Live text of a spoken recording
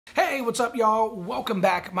Hey, what's up, y'all? Welcome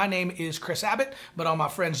back. My name is Chris Abbott, but all my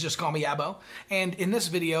friends just call me Abbo. And in this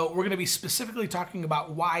video, we're going to be specifically talking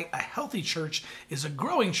about why a healthy church is a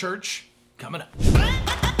growing church coming up.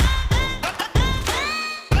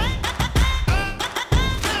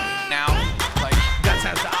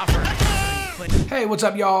 Hey, what's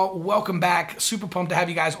up, y'all? Welcome back. Super pumped to have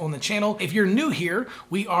you guys on the channel. If you're new here,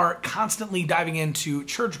 we are constantly diving into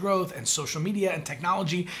church growth and social media and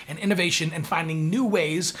technology and innovation and finding new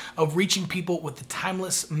ways of reaching people with the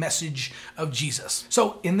timeless message of Jesus.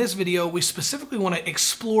 So in this video, we specifically want to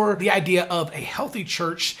explore the idea of a healthy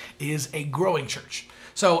church is a growing church.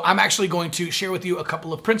 So I'm actually going to share with you a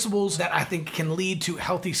couple of principles that I think can lead to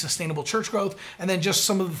healthy, sustainable church growth, and then just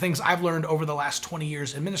some of the things I've learned over the last 20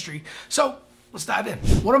 years in ministry. So let's dive in.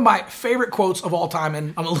 One of my favorite quotes of all time,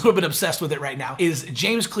 and I'm a little bit obsessed with it right now, is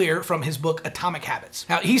James Clear from his book, Atomic Habits.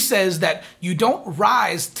 Now, he says that you don't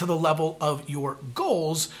rise to the level of your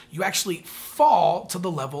goals, you actually fall to the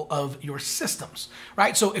level of your systems,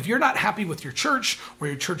 right? So if you're not happy with your church or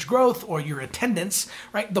your church growth or your attendance,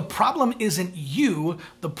 right, the problem isn't you,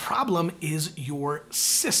 the problem is your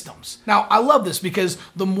systems. Now, I love this because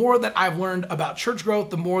the more that I've learned about church growth,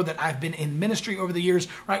 the more that I've been in ministry over the years,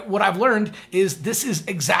 right, what I've learned is this is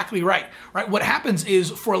exactly right? What happens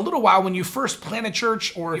is for a little while when you first plant a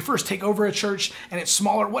church or you first take over a church and it's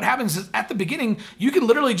smaller, what happens is at the beginning, you can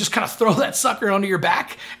literally just kind of throw that sucker onto your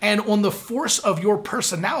back, and on the force of your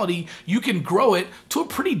personality, you can grow it to a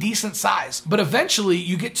pretty decent size. But eventually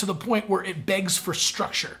you get to the point where it begs for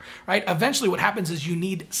structure, right? Eventually what happens is you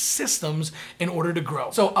need systems in order to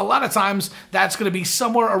grow. So a lot of times that's going to be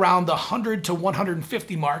somewhere around the 100 to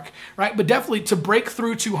 150 mark, right? But definitely to break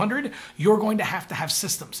through 200, you're going to have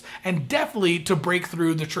systems. And definitely to break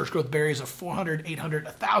through the church growth barriers of 400, 800,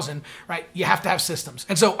 1,000, right? You have to have systems.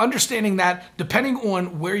 And so understanding that, depending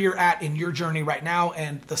on where you're at in your journey right now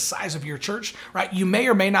and the size of your church, right? You may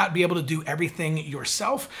or may not be able to do everything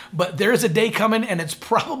yourself, but there's a day coming, and it's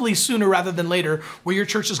probably sooner rather than later, where your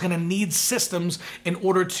church is going to need systems in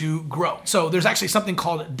order to grow. So there's actually something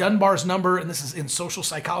called Dunbar's number, and this is in social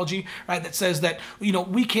psychology, right? That says that,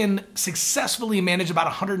 we can successfully manage about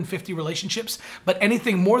 150 relationships, but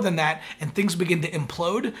anything more than that and things begin to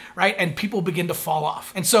implode, right? And people begin to fall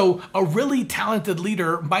off. And so a really talented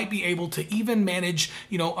leader might be able to even manage,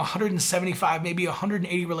 175, maybe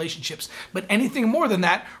 180 relationships, but anything more than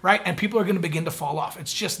that, right? And people are going to begin to fall off.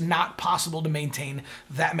 It's just not possible to maintain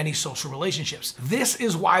that many social relationships. This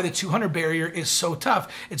is why the 200 barrier is so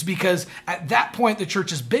tough. It's because at that point, the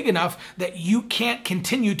church is big enough that you can't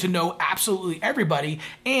continue to know absolutely everybody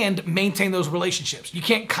and maintain those relationships. You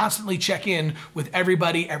can't constantly check in with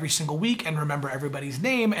everybody every single week and remember everybody's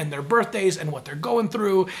name and their birthdays and what they're going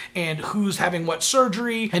through and who's having what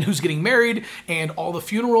surgery and who's getting married and all the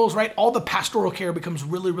funerals, right? All the pastoral care becomes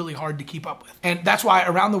really, really hard to keep up with. And that's why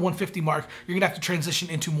around the 150 mark, you're gonna have to transition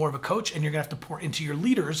into more of a coach, and you're gonna have to pour into your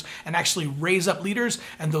leaders and actually raise up leaders,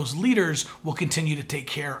 and those leaders will continue to take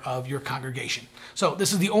care of your congregation. So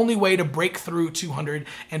this is the only way to break through 200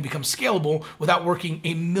 and become scalable without working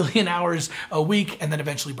 1,000,000 hours a week and then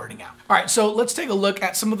eventually burning out. All right, so let's take a look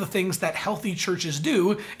at some of the things that healthy churches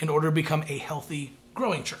do in order to become a healthy,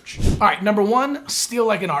 growing church. All right, number one, steal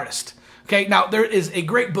like an artist. Okay, now there is a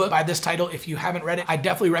great book by this title. If you haven't read it, I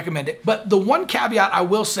definitely recommend it. But the one caveat I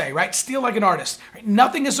will say, right, steal like an artist. Right?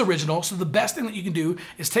 Nothing is original, so the best thing that you can do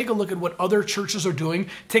is take a look at what other churches are doing,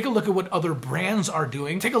 take a look at what other brands are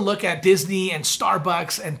doing, take a look at Disney and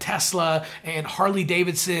Starbucks and Tesla and Harley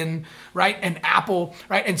Davidson, right, and Apple,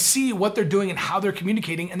 right, and see what they're doing and how they're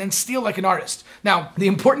communicating, and then steal like an artist. Now, the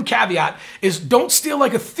important caveat is don't steal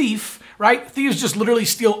like a thief, right? Thieves just literally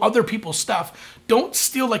steal other people's stuff. Don't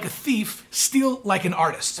steal like a thief, steal like an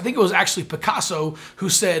artist. I think it was actually Picasso who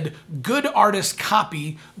said, good artists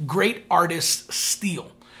copy, great artists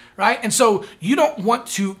steal. Right? And so you don't want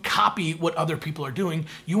to copy what other people are doing.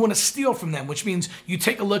 You want to steal from them, which means you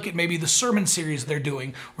take a look at maybe the sermon series they're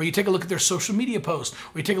doing, or you take a look at their social media posts,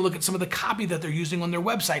 or you take a look at some of the copy that they're using on their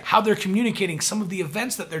website, how they're communicating, some of the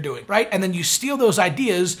events that they're doing, right? And then you steal those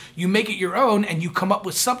ideas, you make it your own, and you come up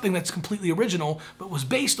with something that's completely original, but was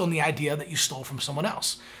based on the idea that you stole from someone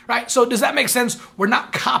else, right? So does that make sense? We're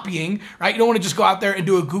not copying, right? You don't want to just go out there and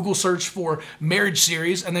do a Google search for marriage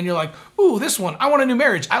series, and then you're like, ooh, this one, I want a new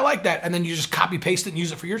marriage. I like that. And then you just copy paste it and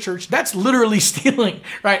use it for your church. That's literally stealing,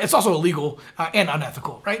 right? It's also illegal and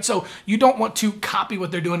unethical, right? So you don't want to copy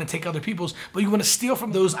what they're doing and take other people's, but you want to steal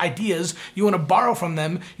from those ideas. You want to borrow from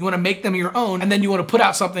them. You want to make them your own. And then you want to put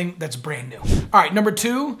out something that's brand new. All right, number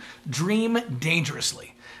two, dream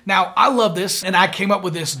dangerously. Now, I love this, and I came up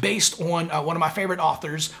with this based on one of my favorite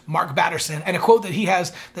authors, Mark Batterson, and a quote that he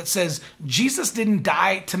has that says, "Jesus didn't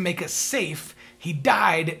die to make us safe, he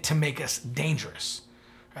died to make us dangerous."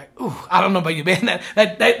 Right? Ooh, I don't know about you, man.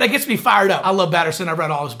 That gets me fired up. I love Batterson. I've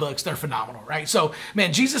read all his books. They're phenomenal, right? So,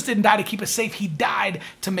 man, Jesus didn't die to keep us safe. He died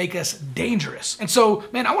to make us dangerous. And so,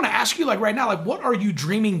 man, I want to ask you, like right now, like what are you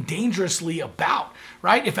dreaming dangerously about,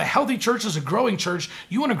 right? If a healthy church is a growing church,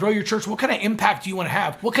 you want to grow your church, what kind of impact do you want to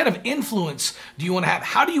have? What kind of influence do you want to have?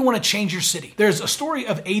 How do you want to change your city? There's a story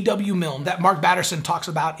of A.W. Milne that Mark Batterson talks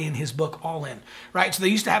about in his book, All In, right? So they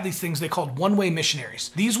used to have these things they called one-way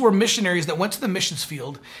missionaries. These were missionaries that went to the missions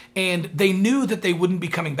field and they knew that they wouldn't be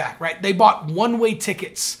coming back, right? They bought one-way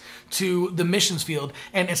tickets to the missions field,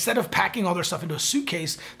 and instead of packing all their stuff into a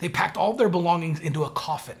suitcase, they packed all of their belongings into a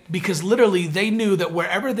coffin, because literally they knew that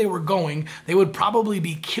wherever they were going, they would probably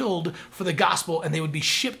be killed for the gospel and they would be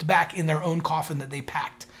shipped back in their own coffin that they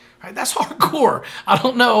packed. Right? That's hardcore. I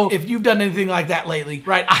don't know if you've done anything like that lately,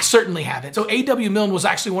 right? I certainly haven't. So A.W. Milne was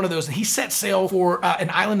actually one of those, and he set sail for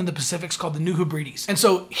an island in the Pacific called the New Hebrides. And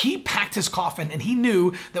so he packed his coffin, and he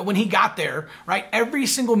knew that when he got there, right, every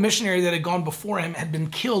single missionary that had gone before him had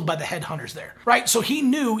been killed by the headhunters there, right? So he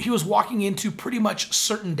knew he was walking into pretty much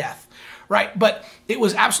certain death. Right? But it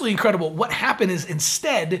was absolutely incredible. What happened is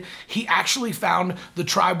instead, he actually found the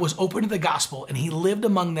tribe was open to the gospel and he lived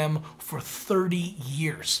among them for 30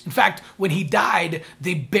 years. In fact, when he died,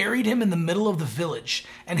 they buried him in the middle of the village,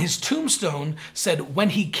 and his tombstone said,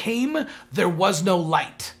 "When he came, there was no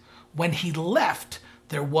light. When he left,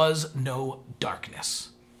 there was no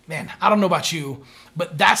darkness." Man, I don't know about you,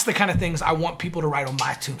 but that's the kind of things I want people to write on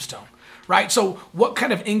my tombstone. Right? So what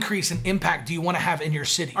kind of increase and impact do you want to have in your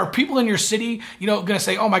city? Are people in your city, going to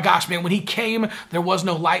say, "Oh my gosh, man, when he came, there was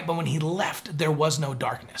no light, but when he left, there was no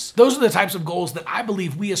darkness"? Those are the types of goals that I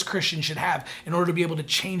believe we as Christians should have in order to be able to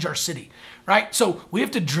change our city, right? So we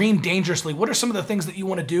have to dream dangerously. What are some of the things that you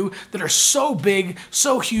want to do that are so big,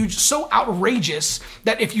 so huge, so outrageous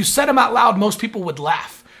that if you said them out loud, most people would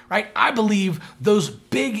laugh? Right? I believe those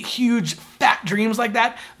big, huge, fat dreams like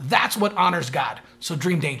that, that's what honors God. So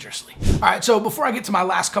dream dangerously. All right, so before I get to my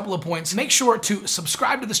last couple of points, make sure to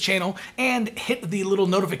subscribe to this channel and hit the little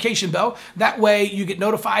notification bell. That way you get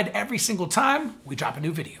notified every single time we drop a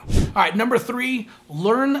new video. All right, number 3,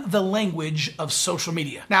 learn the language of social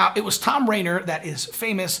media. Now, it was Tom Rainer that is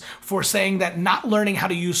famous for saying that not learning how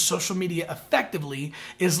to use social media effectively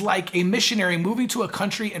is like a missionary moving to a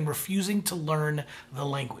country and refusing to learn the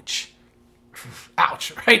language.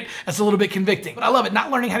 Ouch, right? That's a little bit convicting. But I love it.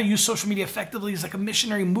 Not learning how to use social media effectively is like a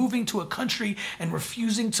missionary moving to a country and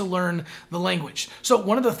refusing to learn the language. So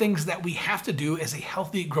one of the things that we have to do as a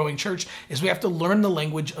healthy, growing church is we have to learn the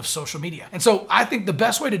language of social media. And so I think the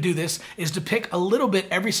best way to do this is to pick a little bit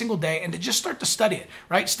every single day and to just start to study it,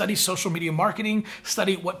 right? Study social media marketing,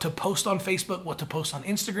 study what to post on Facebook, what to post on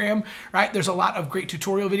Instagram, right? There's a lot of great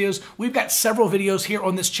tutorial videos. We've got several videos here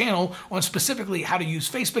on this channel on specifically how to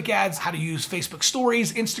use Facebook ads, how to use Facebook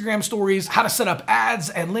stories, Instagram stories, how to set up ads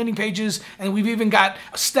and landing pages. And we've even got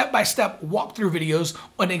step-by-step walkthrough videos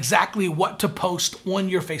on exactly what to post on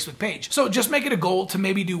your Facebook page. So just make it a goal to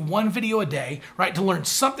maybe do one video a day, right? To learn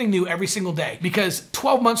something new every single day, because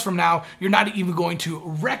 12 months from now, you're not even going to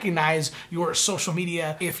recognize your social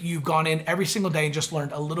media if you've gone in every single day and just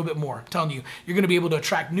learned a little bit more. I'm telling you, you're going to be able to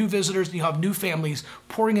attract new visitors and you'll have new families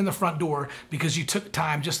pouring in the front door because you took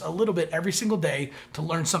time just a little bit every single day to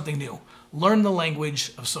learn something new. Learn the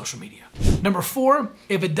language of social media. Number 4,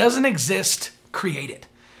 if it doesn't exist, create it.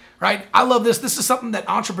 Right? I love this. This is something that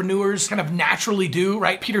entrepreneurs kind of naturally do,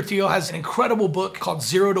 right? Peter Thiel has an incredible book called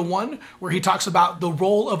 0 to 1, where he talks about the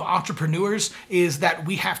role of entrepreneurs is that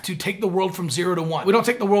we have to take the world from 0 to 1. We don't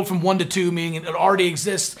take the world from 1 to 2, meaning it already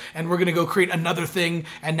exists and we're going to go create another thing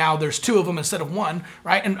and now there's 2 of them instead of 1,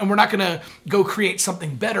 right? And we're not going to go create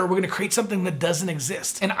something better. We're going to create something that doesn't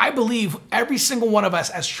exist. And I believe every single one of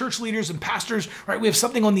us as church leaders and pastors, right, we have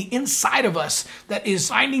something on the inside of us that is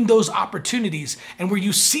finding those opportunities. And where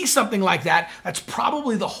you see something like that, that's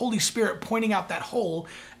probably the Holy Spirit pointing out that hole.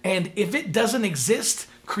 And if it doesn't exist,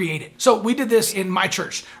 create it. So we did this in my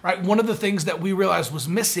church, right? One of the things that we realized was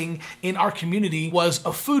missing in our community was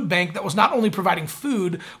a food bank that was not only providing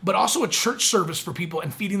food, but also a church service for people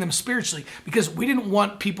and feeding them spiritually, because we didn't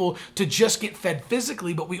want people to just get fed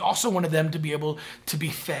physically, but we also wanted them to be able to be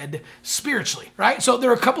fed spiritually, right? So there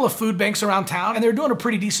are a couple of food banks around town and they're doing a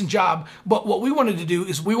pretty decent job. But what we wanted to do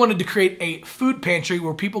is we wanted to create a food pantry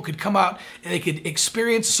where people could come out and they could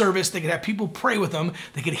experience service. They could have people pray with them.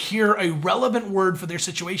 They could hear a relevant word for their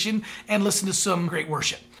situation. situation and listen to some great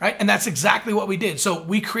worship, right? And that's exactly what we did. So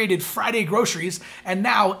we created Friday groceries, and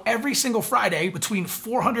now every single Friday, between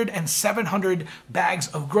 400 and 700 bags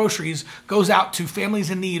of groceries goes out to families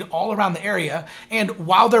in need all around the area. And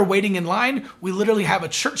while they're waiting in line, we literally have a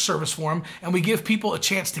church service for them, and we give people a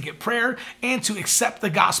chance to get prayer and to accept the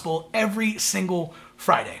gospel every single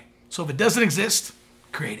Friday. So if it doesn't exist,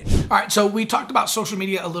 create it. All right, so we talked about social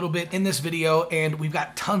media a little bit in this video, and we've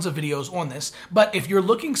got tons of videos on this. But if you're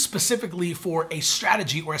looking specifically for a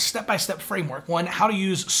strategy or a step-by-step framework, one, how to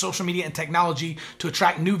use social media and technology to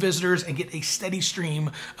attract new visitors and get a steady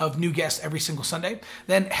stream of new guests every single Sunday,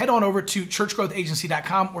 then head on over to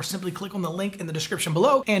churchgrowthagency.com or simply click on the link in the description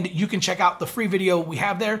below, and you can check out the free video we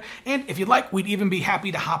have there. And if you'd like, we'd even be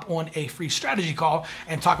happy to hop on a free strategy call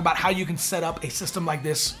and talk about how you can set up a system like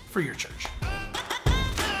this for your church.